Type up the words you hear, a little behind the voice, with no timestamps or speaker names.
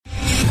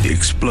the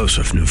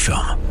explosive new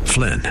film,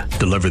 Flynn,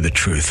 Deliver the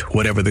Truth,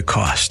 Whatever the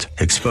Cost,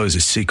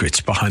 exposes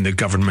secrets behind the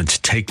government's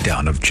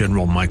takedown of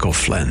General Michael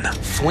Flynn.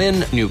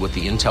 Flynn knew what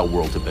the intel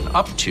world had been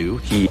up to.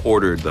 He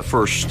ordered the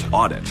first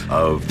audit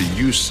of the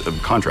use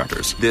of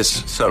contractors.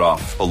 This set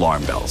off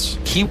alarm bells.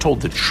 He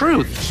told the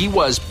truth. He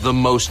was the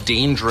most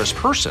dangerous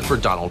person for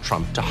Donald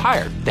Trump to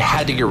hire. They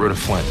had to get rid of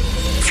Flynn.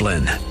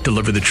 Flynn,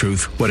 Deliver the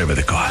Truth, Whatever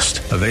the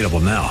Cost. Available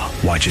now.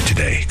 Watch it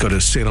today. Go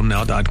to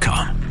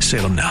salemnow.com.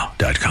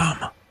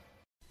 salemnow.com.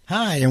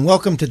 Hi, and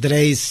welcome to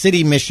today's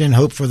City Mission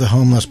Hope for the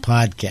Homeless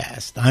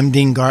podcast. I'm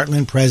Dean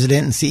Gartland,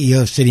 President and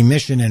CEO of City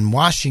Mission in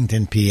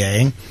Washington,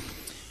 PA.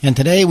 And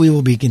today we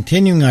will be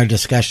continuing our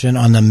discussion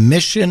on the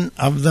mission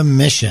of the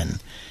mission,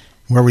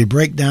 where we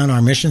break down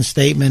our mission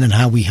statement and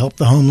how we help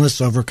the homeless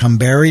overcome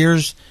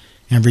barriers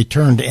and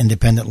return to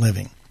independent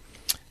living.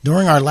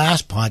 During our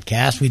last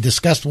podcast, we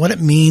discussed what it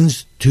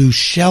means to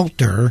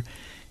shelter,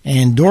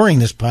 and during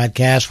this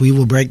podcast, we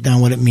will break down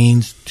what it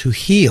means to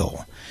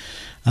heal.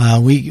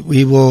 We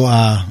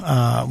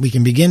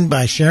can begin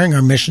by sharing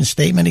our mission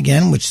statement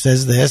again, which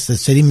says this: the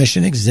City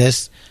Mission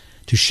exists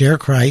to share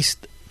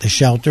Christ, to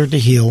shelter, to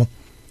heal,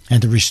 and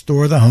to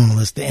restore the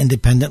homeless to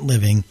independent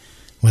living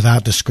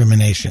without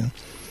discrimination.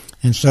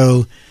 And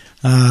so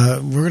we're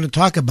going to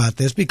talk about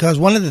this because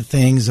one of the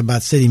things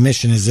about City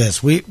Mission is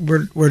this: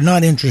 we're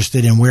not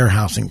interested in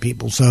warehousing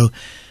people. So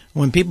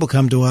when people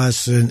come to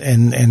us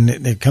and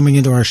they're coming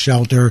into our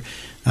shelter,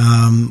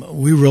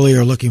 we really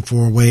are looking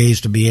for ways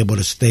to be able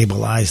to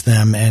stabilize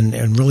them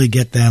and really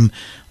get them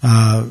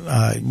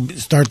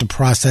start the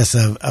process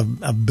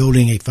of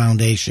building a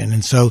foundation.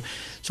 And so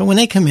when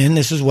they come in,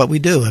 this is what we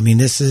do. I mean,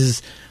 this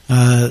is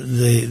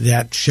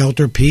that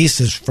shelter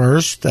piece is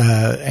first,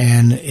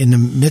 and in the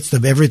midst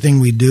of everything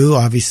we do,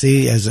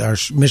 obviously, as our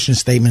mission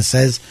statement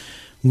says,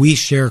 we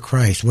share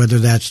Christ, whether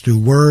that's through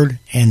word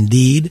and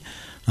deed.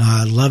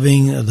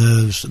 Loving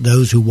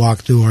those who walk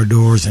through our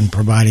doors and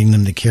providing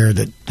them the care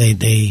that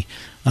they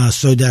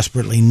so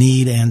desperately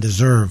need and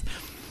deserve.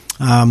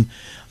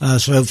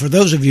 So for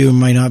those of you who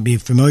might not be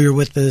familiar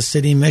with the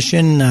City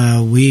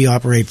Mission, we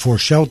operate 4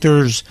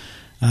 shelters,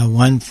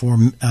 one for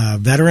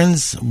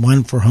veterans,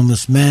 one for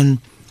homeless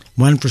men,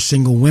 one for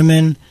single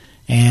women,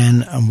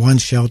 and one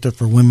shelter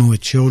for women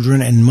with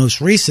children. And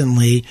most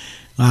recently,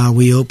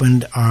 we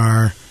opened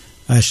our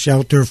a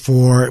shelter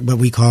for what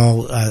we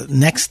call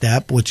Next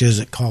Step, which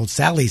is called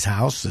Sally's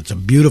House. It's a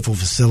beautiful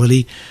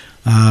facility.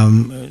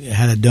 It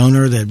had a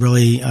donor that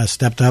really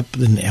stepped up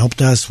and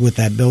helped us with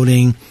that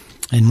building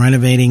and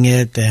renovating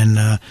it,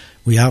 and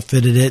we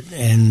outfitted it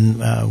and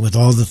with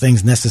all the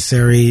things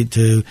necessary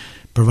to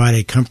provide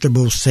a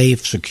comfortable,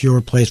 safe, secure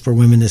place for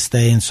women to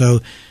stay. And so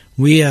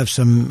we have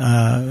some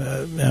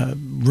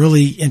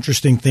really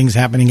interesting things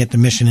happening at the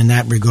mission in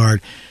that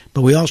regard.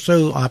 But we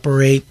also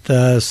operate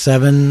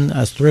 7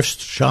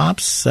 thrift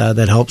shops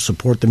that help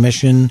support the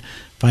mission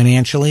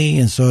financially.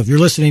 And so if you're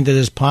listening to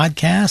this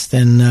podcast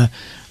and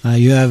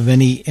you have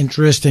any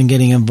interest in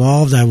getting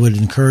involved, I would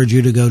encourage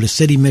you to go to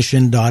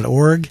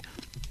citymission.org,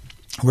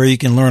 where you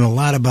can learn a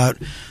lot about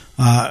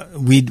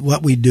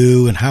what we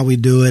do and how we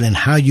do it and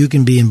how you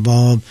can be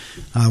involved,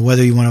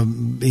 whether you want to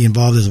be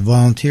involved as a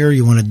volunteer,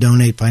 you want to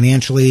donate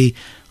financially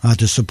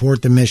to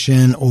support the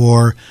mission,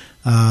 or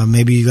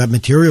maybe you got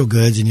material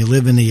goods and you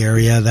live in the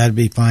area, that'd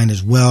be fine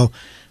as well.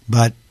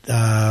 But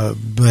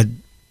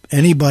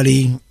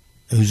anybody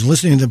who's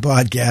listening to the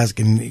podcast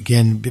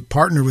can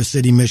partner with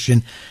City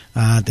Mission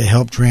to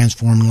help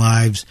transform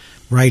lives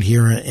right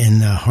here in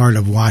the heart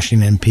of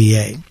Washington,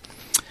 PA.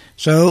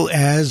 So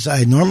as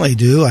I normally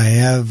do, I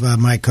have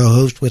my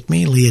co-host with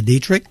me, Leah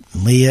Dietrich.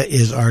 Leah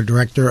is our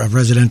Director of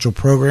Residential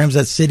Programs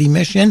at City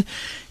Mission,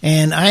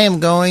 and I am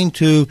going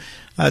to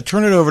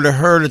turn it over to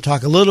her to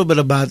talk a little bit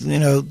about,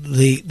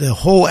 the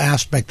whole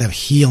aspect of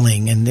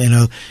healing, and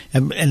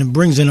it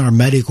brings in our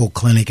medical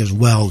clinic as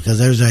well, because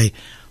there's a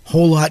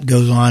whole lot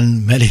goes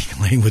on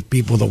medically with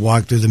people that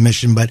walk through the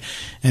mission,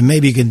 and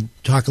maybe you can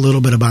talk a little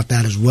bit about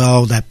that as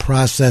well, that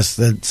process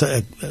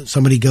that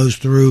somebody goes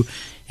through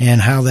and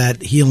how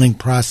that healing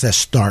process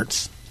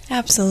starts.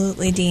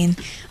 Absolutely, Dean.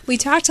 We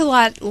talked a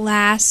lot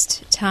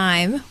last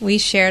time. We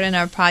shared in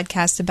our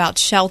podcast about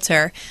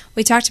shelter.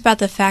 We talked about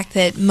the fact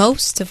that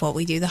most of what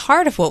we do, the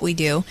heart of what we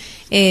do,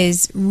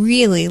 is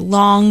really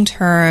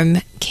long-term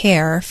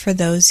care for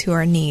those who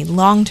are in need,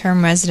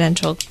 long-term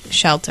residential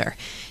shelter.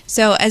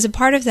 So as a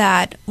part of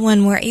that,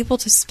 when we're able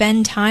to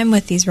spend time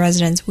with these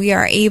residents, we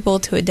are able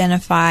to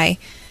identify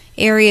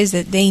areas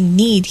that they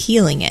need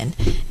healing in.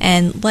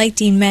 And like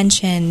Dean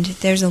mentioned,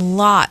 there's a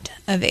lot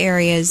of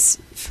areas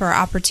for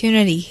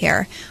opportunity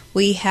here.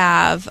 We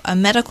have a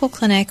medical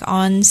clinic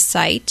on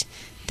site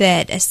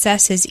that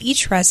assesses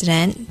each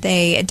resident.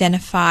 They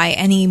identify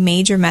any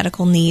major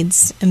medical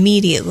needs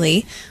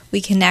immediately.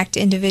 We connect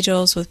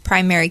individuals with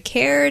primary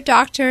care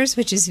doctors,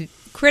 which is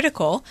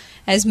critical,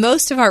 as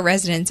most of our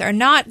residents are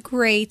not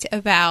great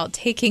about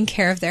taking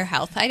care of their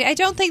health. I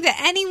don't think that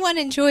anyone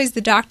enjoys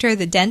the doctor or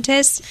the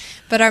dentist,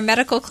 but our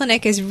medical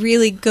clinic is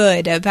really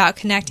good about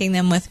connecting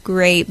them with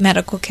great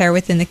medical care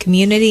within the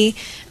community.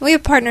 We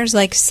have partners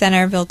like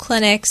Centerville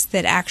Clinics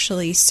that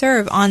actually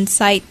serve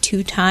on-site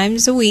 2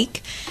 times a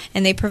week,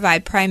 and they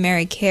provide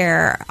primary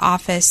care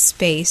office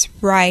space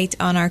right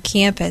on our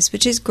campus,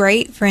 which is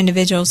great for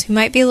individuals who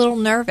might be a little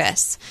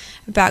nervous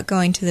about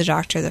going to the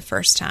doctor the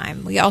first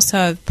time. We also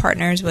have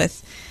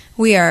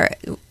we are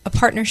a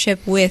partnership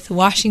with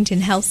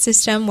Washington Health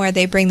System, where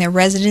they bring their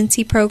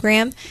residency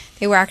program.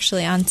 They were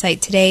actually on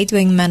site today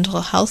doing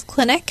mental health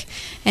clinic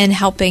and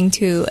helping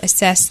to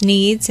assess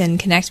needs and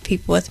connect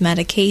people with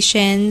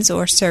medications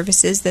or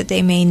services that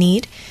they may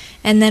need.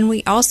 And then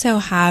we also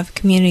have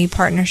community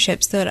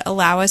partnerships that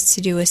allow us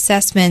to do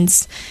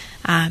assessments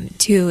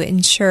to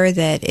ensure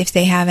that if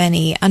they have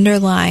any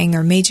underlying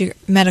or major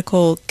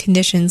medical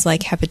conditions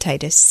like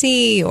hepatitis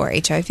C or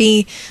HIV,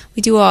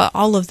 we do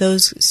all of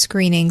those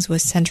screenings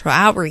with Central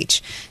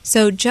Outreach.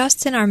 So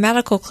just in our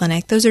medical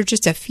clinic, those are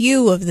just a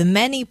few of the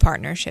many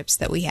partnerships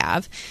that we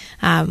have.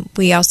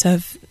 We also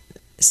have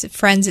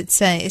friends at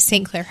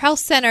St. Clair Health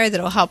Center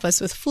that will help us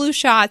with flu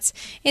shots,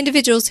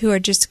 individuals who are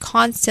just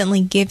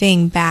constantly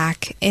giving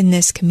back in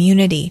this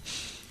community.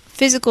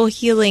 Physical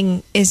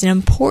healing is an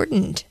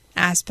important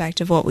aspect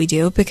of what we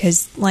do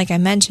because, like I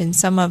mentioned,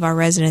 some of our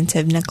residents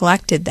have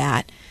neglected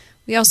that.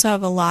 We also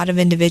have a lot of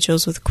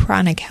individuals with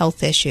chronic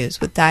health issues,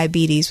 with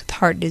diabetes, with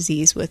heart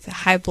disease, with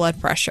high blood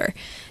pressure.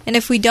 And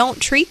if we don't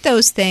treat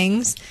those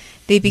things,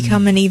 they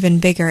become an even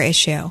bigger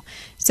issue.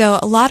 So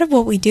a lot of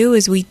what we do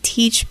is we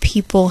teach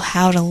people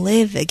how to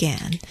live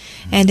again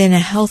and in a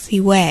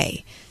healthy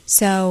way.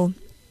 So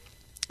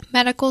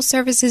medical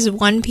services is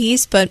one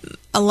piece, but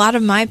a lot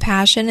of my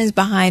passion is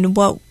behind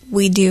what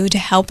we do to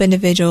help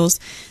individuals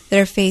that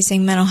are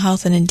facing mental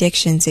health and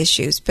addictions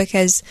issues,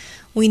 because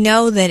we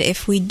know that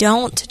if we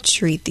don't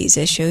treat these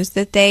issues,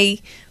 that they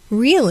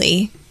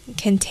really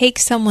can take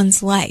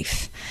someone's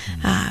life.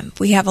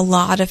 We have a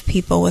lot of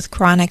people with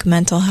chronic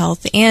mental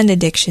health and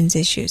addictions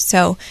issues.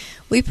 So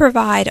we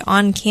provide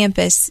on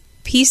campus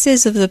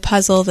pieces of the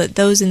puzzle that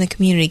those in the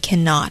community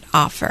cannot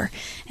offer.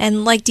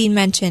 And like Dean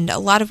mentioned, a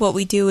lot of what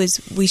we do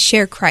is we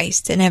share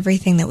Christ in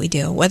everything that we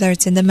do, whether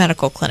it's in the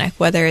medical clinic,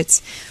 whether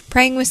it's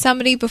praying with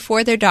somebody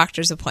before their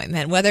doctor's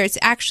appointment, whether it's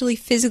actually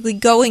physically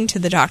going to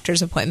the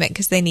doctor's appointment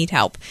because they need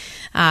help.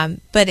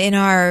 But in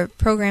our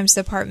programs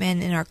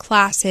department, in our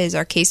classes,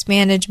 our case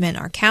management,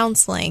 our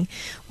counseling,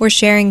 we're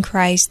sharing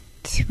Christ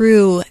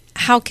through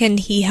how can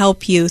he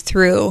help you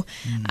through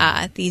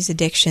these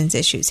addictions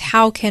issues?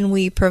 How can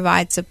we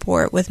provide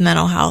support with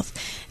mental health?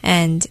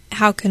 And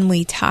how can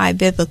we tie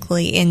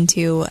biblically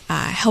into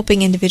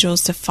helping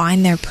individuals to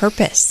find their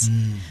purpose?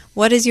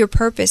 What is your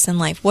purpose in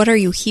life? What are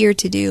you here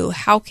to do?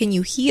 How can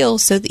you heal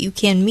so that you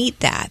can meet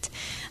that?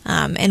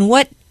 And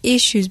what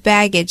issues,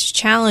 baggage,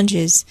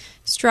 challenges,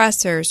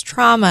 stressors,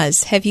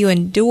 traumas have you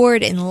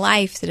endured in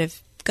life that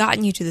have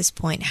gotten you to this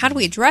point? How do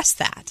we address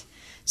that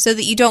so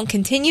that you don't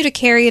continue to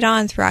carry it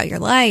on throughout your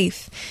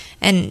life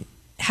and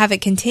have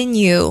it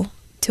continue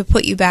to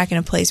put you back in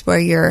a place where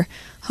you're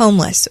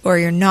homeless or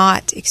you're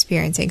not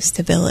experiencing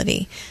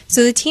stability?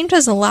 So the team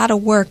does a lot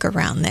of work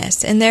around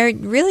this, and they're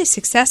really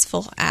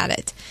successful at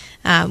it.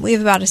 We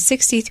have about a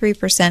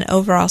 63%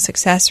 overall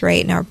success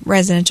rate in our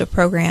residential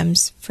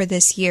programs for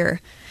this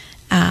year.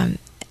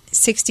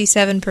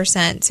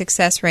 67%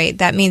 success rate.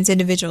 That means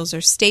individuals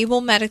are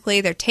stable medically,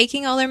 they're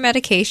taking all their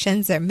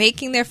medications, they're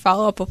making their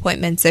follow-up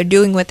appointments, they're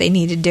doing what they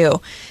need to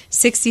do.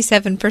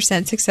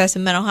 67% success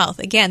in mental health.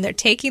 Again, they're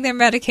taking their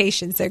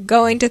medications, they're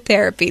going to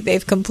therapy,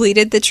 they've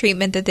completed the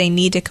treatment that they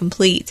need to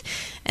complete,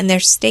 and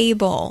they're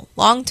stable,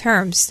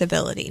 long-term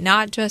stability,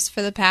 not just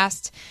for the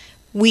past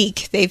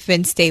week they've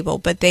been stable,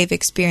 but they've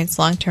experienced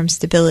long-term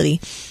stability.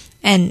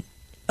 And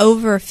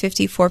over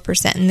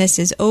 54%, and this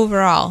is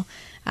overall,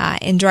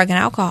 in drug and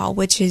alcohol,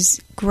 which is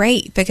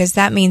great because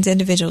that means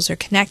individuals are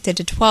connected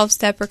to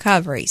 12-step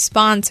recovery,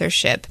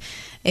 sponsorship.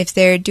 If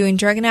they're doing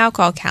drug and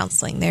alcohol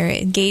counseling, they're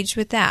engaged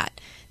with that.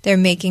 They're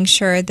making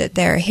sure that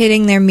they're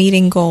hitting their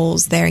meeting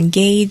goals. They're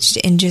engaged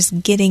in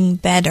just getting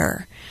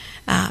better.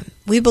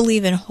 We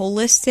believe in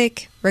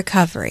holistic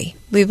recovery.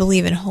 We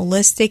believe in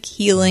holistic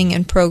healing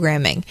and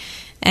programming.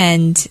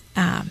 And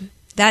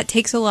that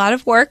takes a lot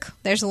of work.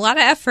 There's a lot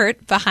of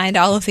effort behind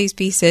all of these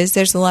pieces.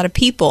 There's a lot of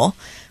people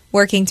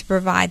working to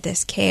provide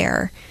this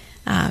care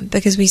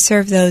because we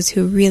serve those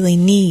who really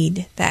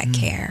need that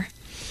care.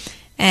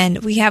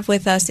 And we have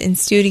with us in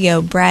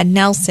studio Brad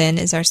Nelson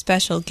is our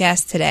special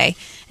guest today.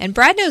 And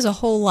Brad knows a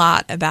whole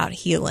lot about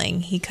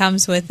healing. He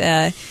comes with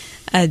a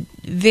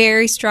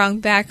very strong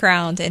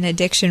background in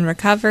addiction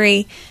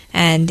recovery,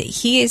 and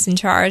he is in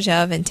charge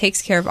of and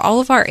takes care of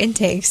all of our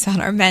intakes on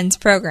our men's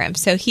program.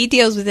 So he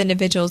deals with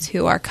individuals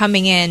who are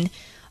coming in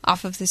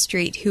off of the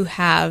street who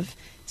have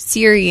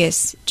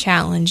serious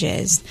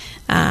challenges,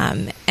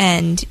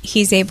 and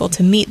he's able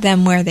to meet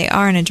them where they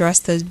are and address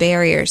those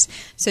barriers.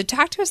 So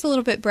talk to us a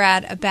little bit,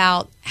 Brad,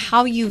 about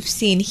how you've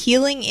seen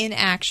healing in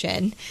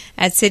action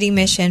at City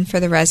Mission for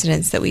the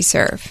residents that we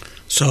serve.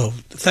 So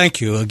thank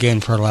you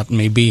again for letting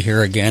me be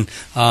here again.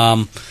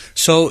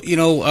 So,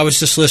 I was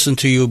just listening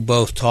to you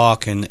both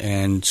talk,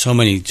 and so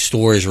many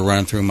stories were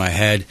running through my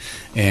head,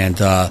 and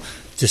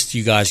just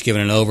you guys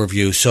giving an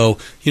overview. So,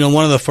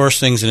 one of the first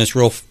things, and it's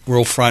real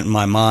front in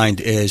my mind,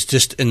 is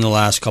just in the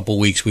last couple of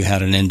weeks we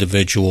had an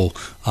individual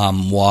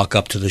walk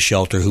up to the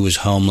shelter who was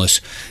homeless,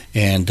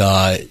 and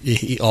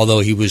although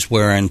he was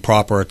wearing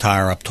proper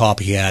attire up top,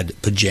 he had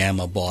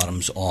pajama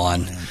bottoms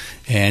on,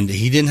 and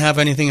he didn't have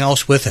anything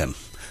else with him.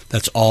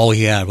 That's all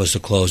he had was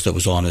the clothes that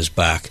was on his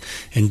back.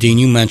 And Dean,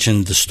 you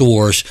mentioned the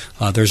stores.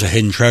 There's a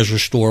Hidden Treasure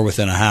store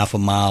within a half a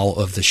mile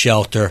of the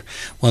shelter.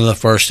 One of the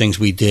first things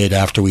we did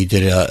after we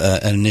did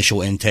an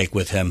initial intake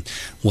with him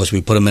was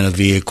we put him in a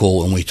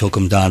vehicle and we took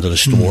him down to the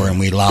store and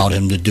we allowed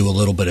him to do a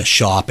little bit of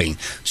shopping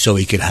so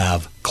he could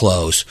have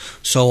clothes.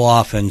 So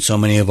often, so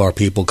many of our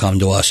people come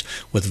to us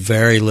with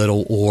very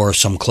little or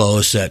some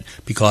clothes that,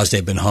 because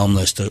they've been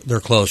homeless, their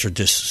clothes are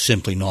just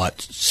simply not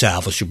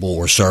salvageable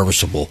or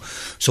serviceable.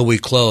 So we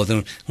clothe.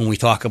 And when we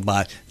talk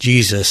about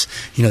Jesus,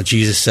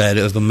 Jesus said,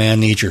 if a man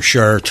needs your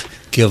shirt,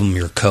 give them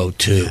your coat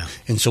too. Yeah.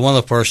 And so one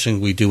of the first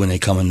things we do when they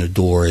come in the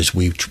door is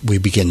we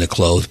begin to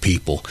clothe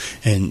people.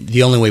 And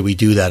the only way we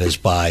do that is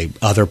by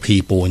other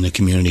people in the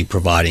community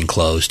providing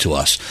clothes to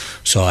us.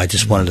 So I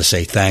just wanted to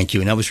say thank you.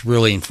 And that was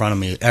really in front of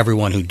me,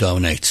 everyone who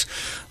donates.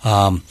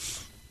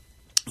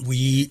 We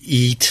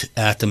eat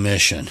at the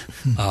mission.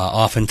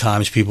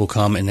 Oftentimes people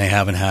come and they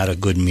haven't had a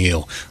good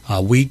meal.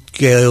 We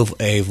gave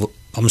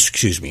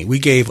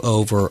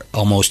over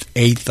almost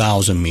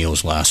 8,000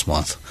 meals last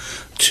month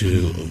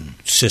to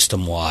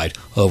system-wide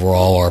over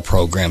all our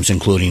programs,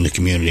 including the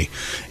community.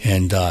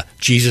 And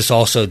Jesus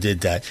also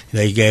did that.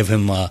 They gave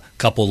him a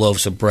couple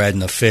loaves of bread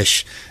and a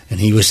fish, and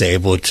he was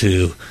able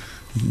to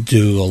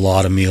do a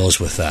lot of meals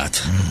with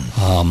that.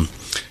 And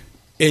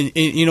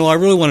I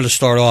really wanted to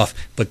start off,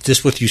 but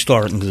just with you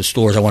starting to the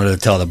stores, I wanted to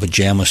tell the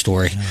pajama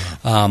story.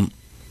 What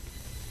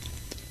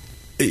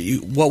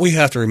we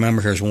have to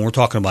remember here is when we're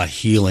talking about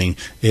healing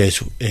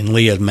is, and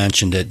Leah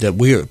mentioned it,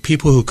 that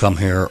people who come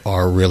here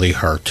are really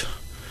hurt.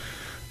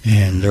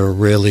 And they're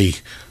really,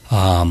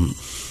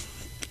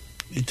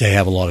 they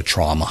have a lot of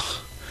trauma.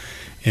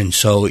 And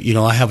so,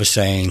 I have a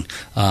saying,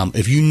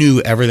 if you knew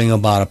everything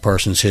about a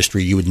person's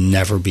history, you would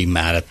never be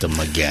mad at them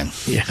again.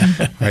 Yeah.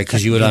 Right?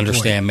 Because you would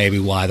understand maybe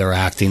why they're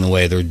acting the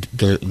way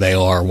they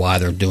are, why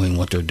they're doing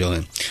what they're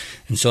doing.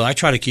 And so I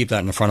try to keep that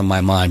in the front of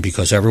my mind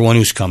because everyone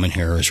who's coming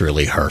here is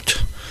really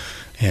hurt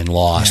and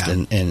lost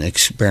and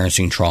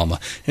experiencing trauma.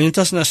 And it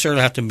doesn't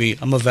necessarily have to be,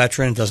 I'm a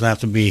veteran, it doesn't have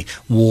to be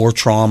war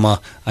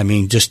trauma. I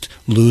mean, just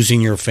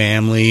losing your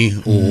family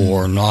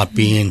or not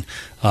being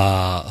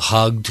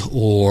hugged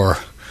or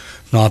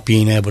not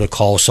being able to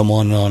call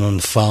someone on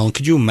the phone.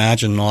 Could you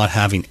imagine not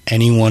having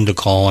anyone to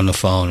call on the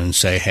phone and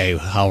say, hey,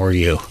 how are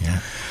you?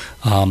 Yeah.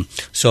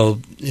 So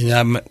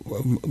that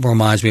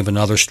reminds me of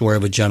another story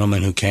of a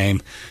gentleman who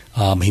came.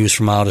 He was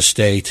from out of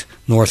state,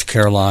 North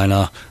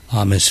Carolina.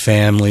 His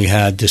family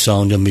had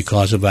disowned him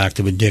because of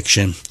active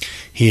addiction.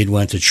 He had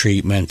went to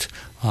treatment,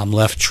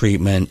 left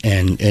treatment,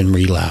 and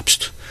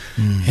relapsed,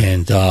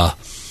 and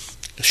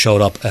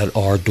showed up at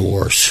our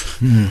doors.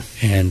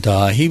 And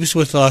he was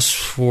with us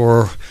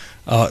for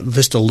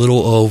just a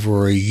little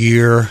over a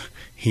year.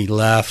 He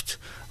left,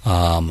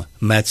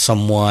 met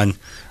someone.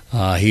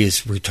 He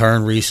has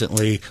returned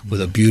recently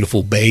with a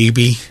beautiful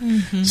baby.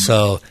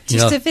 So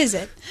just a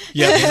visit.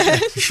 Yeah,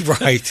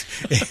 right.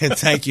 And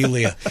thank you,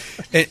 Leah.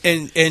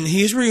 And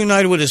he's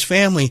reunited with his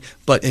family,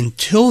 but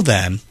until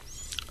then,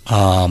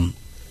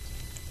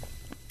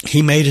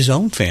 he made his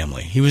own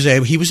family. He was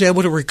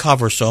able to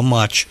recover so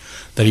much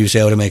that he was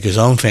able to make his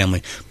own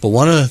family. But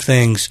one of the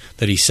things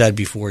that he said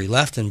before he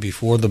left and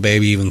before the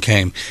baby even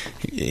came,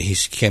 he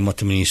came up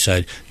to me and he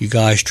said, you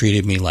guys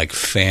treated me like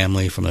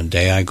family from the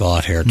day I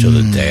got here to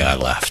the day I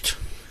left.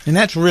 And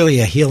that's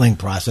really a healing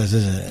process,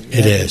 isn't it?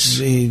 It is.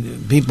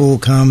 People who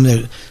come,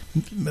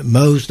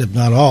 most, if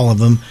not all of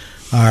them,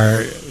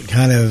 are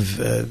kind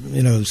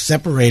of,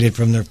 separated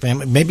from their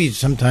family, maybe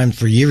sometimes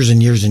for years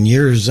and years and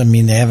years. I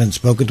mean, they haven't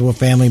spoken to a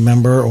family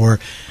member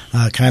or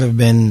kind of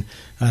been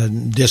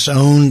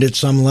disowned at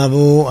some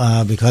level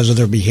because of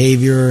their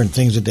behavior and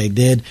things that they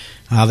did,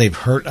 how they've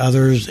hurt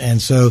others.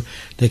 And so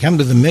they come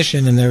to the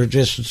mission and they're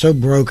just so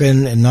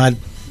broken and not,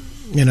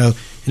 and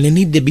they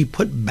need to be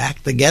put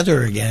back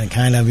together again,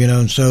 kind of,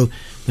 and so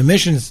the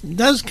mission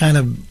does kind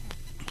of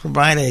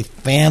provide a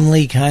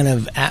family kind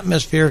of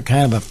atmosphere,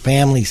 kind of a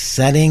family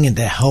setting, and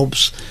that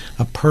helps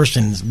a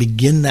person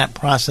begin that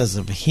process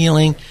of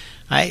healing.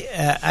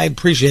 I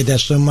appreciate that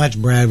so much,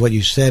 Brad, what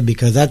you said,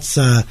 because that's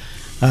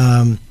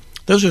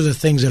those are the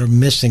things that are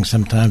missing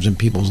sometimes in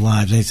people's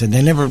lives. They said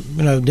they never,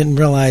 didn't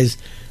realize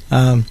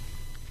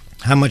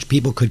how much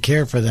people could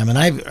care for them. And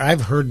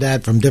I've heard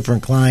that from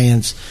different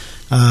clients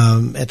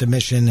at the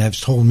mission have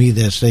told me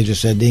this. They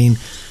just said, Dean,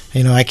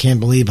 I can't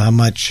believe how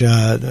much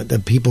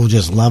the people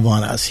just love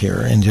on us here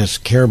and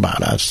just care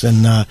about us.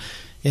 And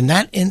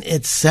that in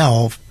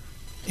itself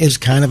is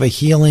kind of a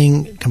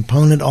healing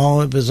component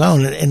all of its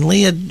own. And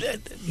Leah,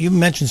 you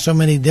mentioned so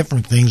many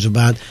different things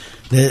about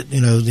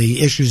the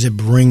issues that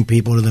bring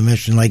people to the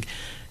mission, like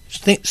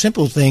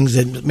simple things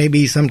that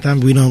maybe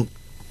sometimes we don't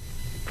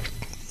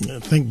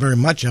think very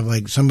much of,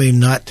 like somebody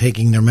not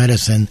taking their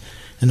medicine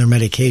and their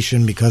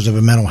medication because of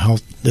a mental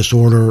health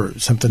disorder or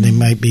something they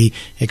might be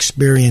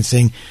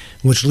experiencing,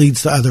 which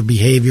leads to other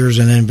behaviors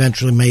and then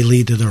eventually may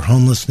lead to their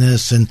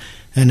homelessness. And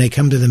they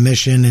come to the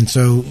mission, and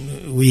so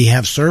we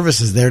have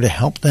services there to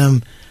help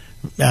them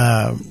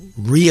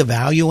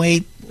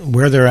reevaluate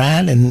where they're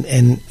at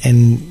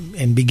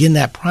and begin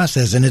that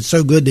process. And it's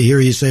so good to hear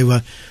you say,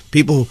 well,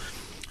 people,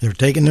 they're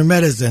taking their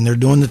medicine, they're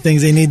doing the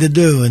things they need to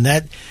do, and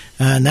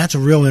that's a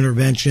real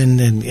intervention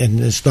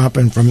and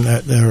stopping from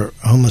their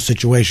homeless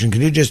situation.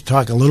 Could you just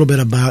talk a little bit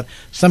about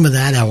some of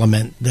that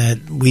element that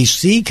we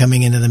see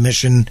coming into the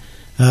mission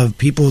of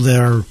people that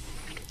are,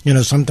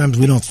 sometimes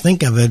we don't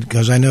think of it,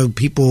 because I know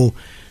people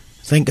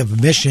think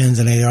of missions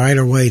and they right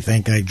away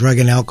think like drug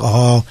and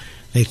alcohol.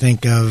 They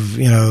think of,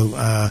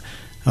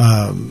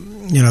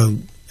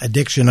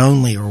 addiction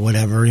only or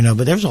whatever,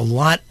 but there's a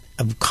lot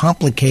of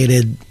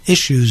complicated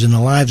issues in the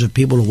lives of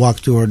people who walk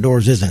through our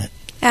doors, isn't it?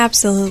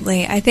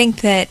 Absolutely. I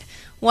think that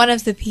one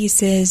of the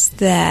pieces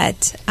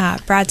that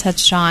Brad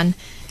touched on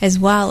as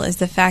well is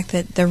the fact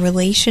that the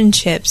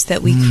relationships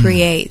that we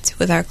create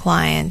with our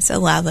clients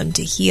allow them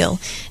to heal.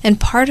 And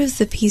part of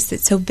the piece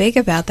that's so big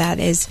about that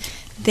is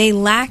they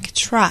lack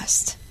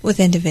trust with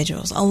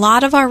individuals. A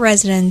lot of our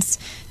residents,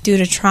 due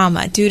to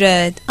trauma, due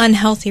to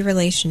unhealthy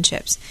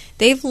relationships,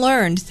 they've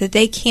learned that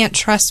they can't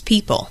trust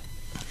people.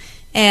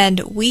 And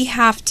we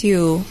have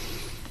to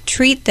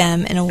treat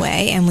them in a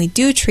way, and we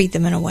do treat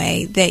them in a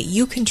way, that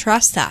you can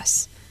trust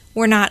us.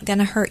 We're not going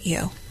to hurt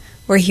you.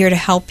 We're here to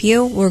help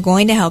you. We're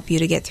going to help you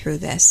to get through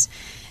this.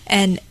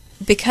 And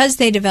because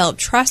they develop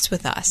trust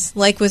with us,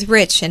 like with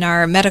Rich in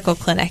our medical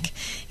clinic,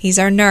 he's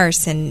our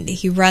nurse and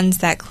he runs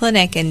that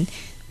clinic, and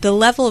the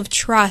level of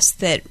trust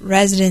that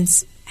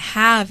residents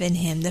have in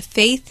him, the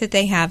faith that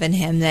they have in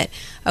him that,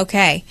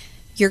 okay,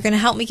 you're going to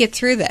help me get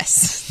through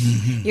this.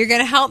 Mm-hmm. You're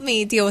going to help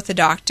me deal with the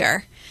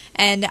doctor.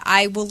 And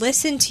I will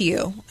listen to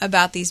you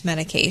about these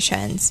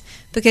medications,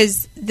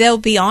 because they'll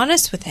be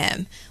honest with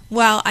him.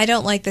 Well, I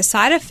don't like the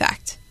side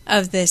effect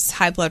of this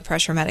high blood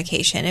pressure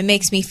medication. It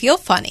makes me feel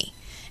funny.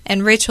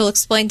 And Rich will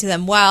explain to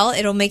them, well,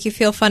 it'll make you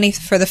feel funny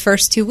for the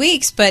first 2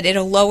 weeks, but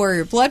it'll lower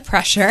your blood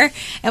pressure,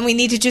 and we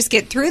need to just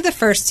get through the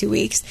first 2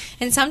 weeks.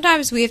 And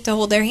sometimes we have to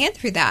hold their hand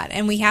through that,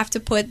 and we have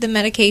to put the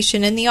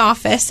medication in the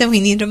office, and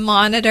we need to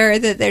monitor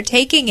that they're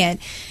taking it,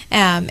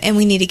 and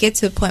we need to get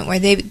to the point where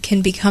they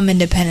can become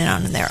independent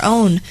on their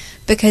own,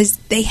 because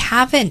it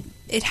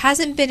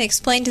hasn't been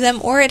explained to them,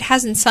 or it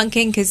hasn't sunk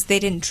in because they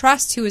didn't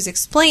trust who was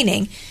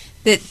explaining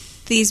that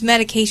these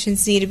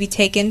medications need to be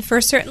taken for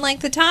a certain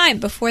length of time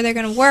before they're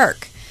going to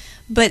work.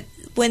 But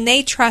when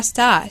they trust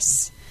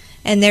us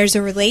and there's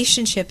a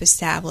relationship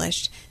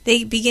established,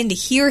 they begin to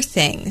hear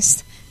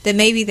things that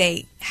maybe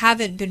they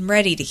haven't been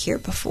ready to hear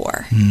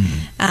before.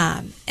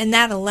 And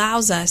that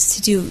allows us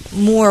to do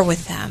more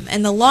with them.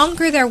 And the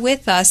longer they're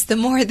with us, the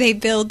more they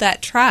build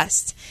that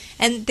trust.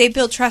 And they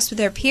build trust with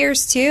their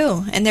peers,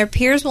 too. And their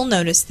peers will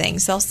notice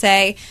things. They'll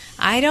say,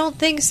 I don't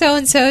think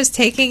so-and-so is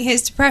taking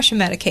his depression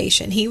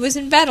medication. He was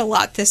in bed a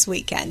lot this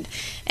weekend.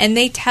 And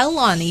they tell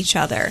on each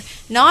other,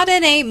 not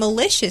in a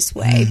malicious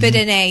way, but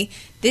in a,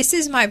 this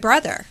is my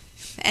brother,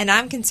 and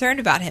I'm concerned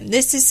about him.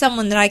 This is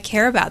someone that I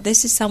care about.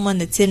 This is someone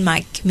that's in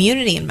my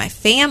community and my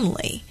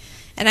family,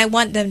 and I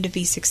want them to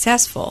be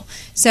successful.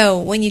 So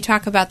when you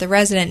talk about the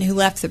resident who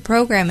left the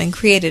program and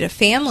created a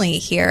family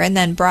here and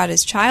then brought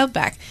his child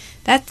back,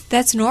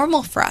 that's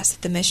normal for us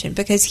at the mission,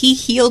 because he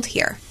healed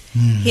here.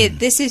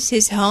 This is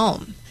his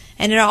home,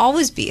 and it'll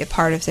always be a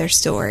part of their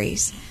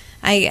stories.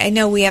 I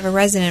know we have a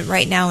resident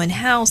right now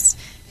in-house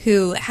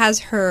who has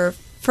her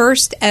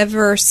first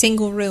ever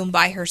single room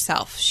by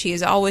herself. She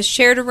has always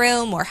shared a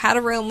room or had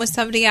a room with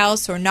somebody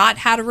else, or not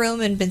had a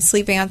room and been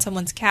sleeping on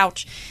someone's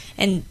couch.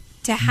 And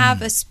to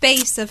have a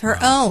space of her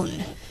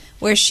own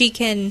where she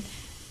can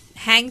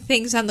hang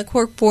things on the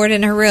corkboard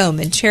in her room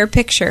and share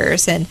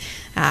pictures and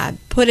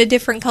put a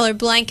different colored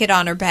blanket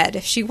on her bed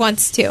if she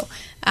wants to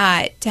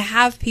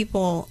have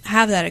people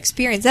have that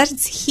experience,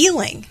 that's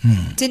healing.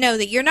 To know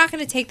that you're not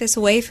going to take this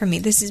away from me.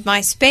 This is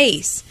my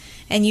space,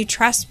 and you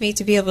trust me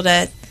to be able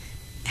to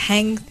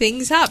hang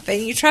things up,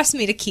 and you trust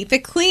me to keep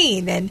it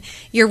clean, and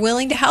you're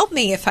willing to help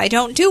me if I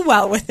don't do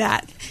well with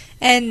that.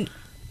 And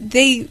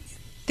they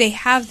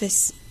have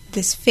this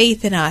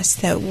faith in us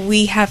that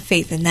we have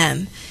faith in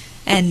them,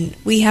 and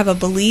we have a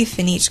belief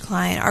in each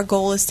client. Our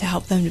goal is to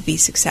help them to be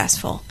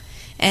successful,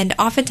 and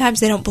oftentimes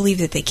they don't believe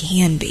that they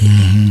can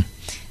be.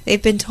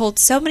 They've been told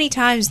so many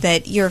times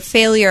that you're a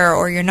failure,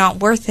 or you're not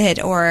worth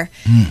it, or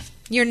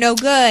you're no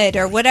good,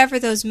 or whatever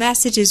those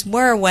messages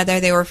were, whether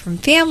they were from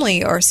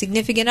family or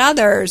significant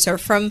others or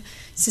from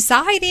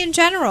society in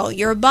general.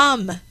 You're a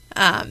bum.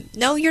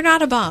 No, you're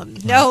not a bum.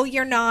 No,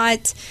 you're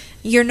not.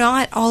 You're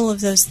not all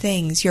of those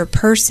things. You're a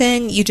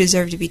person. You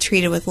deserve to be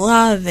treated with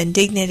love and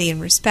dignity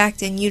and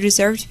respect, and you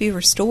deserve to be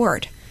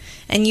restored.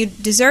 And you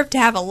deserve to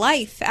have a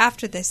life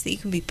after this that you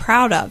can be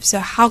proud of. So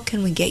how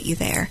can we get you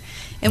there?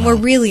 And we're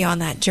really on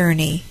that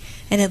journey.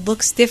 And it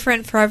looks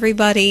different for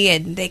everybody,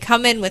 and they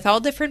come in with all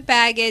different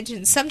baggage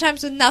and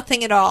sometimes with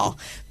nothing at all.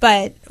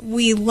 But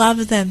we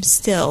love them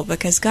still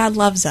because God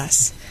loves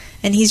us.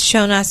 And He's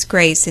shown us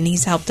grace, and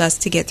He's helped us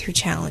to get through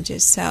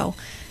challenges. So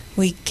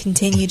we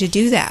continue to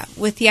do that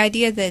with the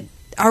idea that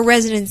our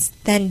residents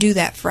then do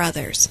that for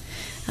others.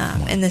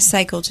 And the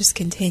cycle just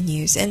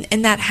continues.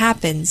 And that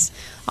happens.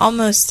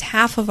 Almost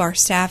half of our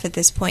staff at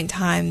this point in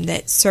time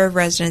that serve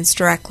residents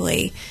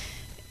directly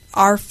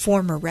are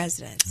former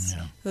residents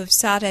who have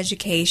sought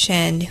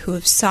education, who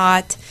have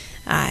sought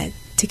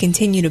to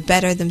continue to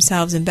better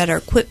themselves and better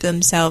equip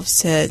themselves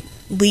to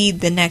lead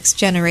the next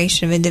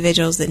generation of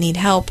individuals that need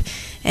help.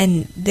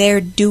 And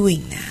they're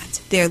doing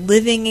that. They're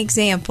living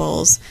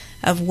examples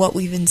of what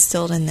we've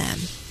instilled in them.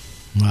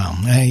 Wow.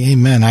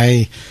 Amen.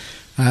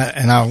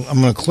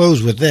 I'm going to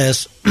close with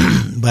this,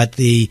 but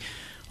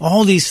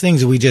all these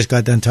things that we just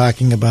got done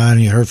talking about,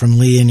 and you heard from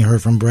Lee and you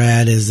heard from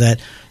Brad, is that,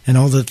 and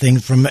all the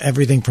things from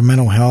everything from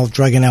mental health,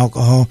 drug and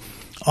alcohol,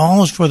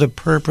 all is for the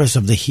purpose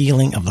of the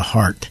healing of the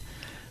heart.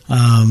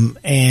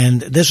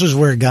 And this is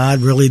where God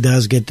really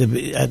does get to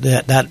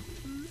that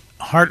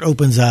heart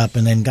opens up,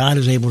 and then God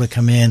is able to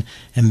come in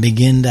and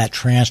begin that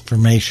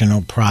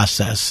transformational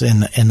process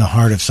in the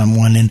heart of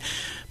someone.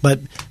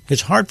 But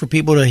it's hard for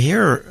people to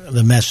hear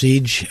the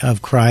message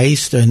of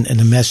Christ and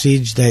the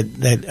message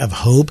that of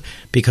hope,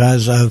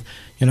 because of,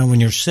 when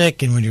you're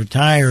sick and when you're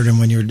tired and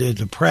when you're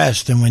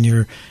depressed and when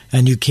you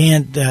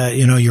can't,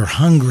 you're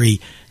hungry,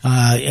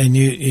 and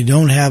you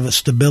don't have a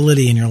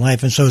stability in your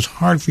life. And so it's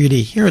hard for you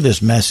to hear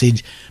this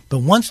message. But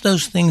once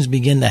those things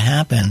begin to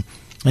happen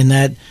and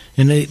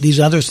these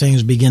other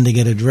things begin to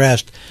get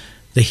addressed,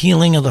 the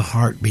healing of the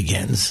heart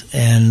begins.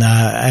 And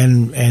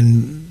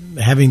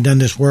having done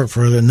this work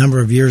for the number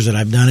of years that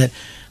I've done it,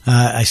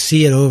 I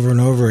see it over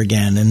and over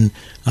again. And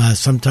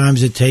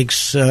sometimes it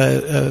takes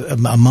a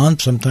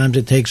month, sometimes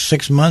it takes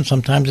 6 months,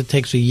 sometimes it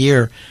takes a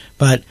year.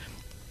 But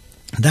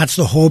that's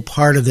the whole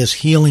part of this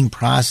healing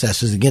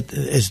process,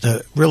 is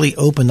to really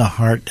open the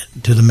heart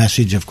to the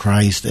message of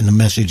Christ and the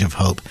message of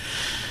hope.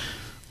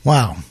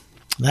 Wow.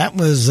 That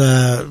was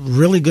a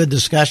really good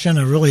discussion.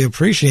 I really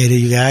appreciate it,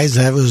 you guys.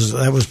 That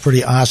was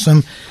pretty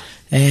awesome.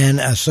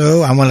 And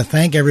so I want to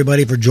thank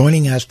everybody for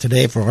joining us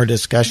today for our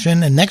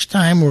discussion. And next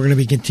time we're going to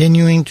be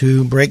continuing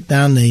to break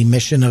down the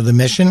mission of the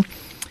mission.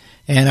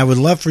 And I would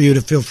love for you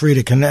to feel free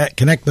to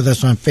connect with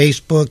us on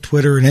Facebook,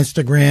 Twitter, and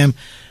Instagram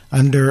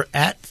under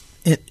at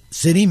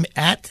City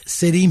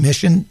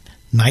Mission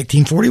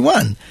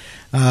 1941.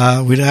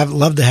 We'd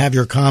love to have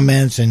your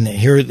comments and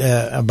hear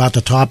about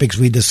the topics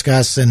we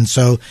discuss. And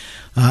so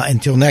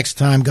until next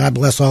time, God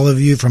bless all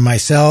of you. From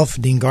myself,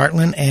 Dean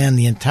Gartland, and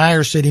the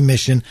entire City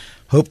Mission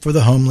Hope for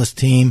the Homeless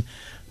team.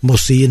 We'll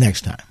see you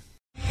next time.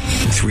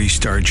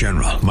 3-star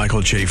General Michael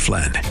J.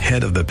 Flynn,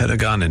 head of the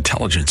Pentagon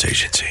Intelligence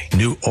Agency,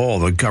 knew all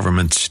the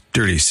government's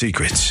dirty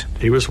secrets.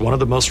 He was one of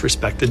the most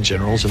respected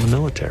generals in the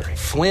military.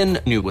 Flynn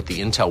knew what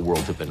the intel world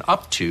had been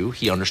up to.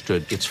 He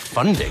understood its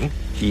funding.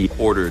 He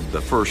ordered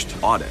the first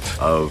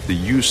audit of the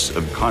use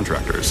of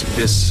contractors.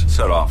 This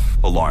set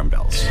off alarm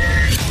bells.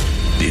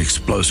 The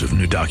explosive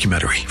new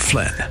documentary,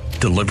 Flynn,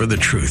 Deliver the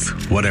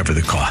Truth, Whatever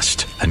the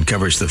Cost,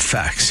 uncovers the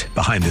facts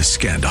behind this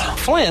scandal.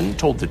 Flynn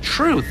told the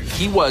truth.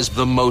 He was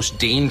the most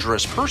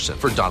dangerous person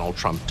for Donald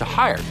Trump to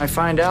hire. I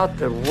find out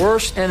the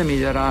worst enemy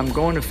that I'm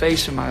going to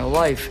face in my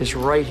life is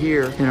right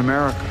here in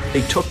America.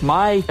 They took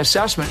my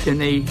assessment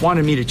and they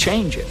wanted me to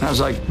change it. And I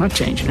was like, I'm not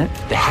changing it.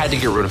 They had to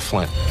get rid of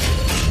Flynn.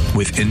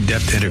 With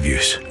in-depth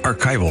interviews,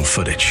 archival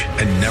footage,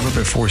 and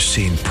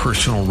never-before-seen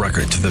personal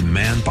records of the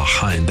man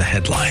behind the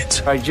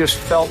headlines. I just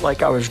felt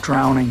like I was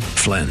drowning.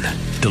 Flynn,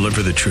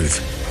 Deliver the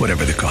Truth,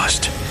 Whatever the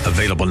Cost.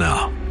 Available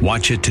now.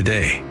 Watch it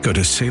today. Go to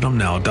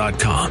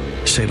salemnow.com.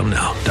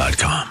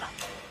 salemnow.com.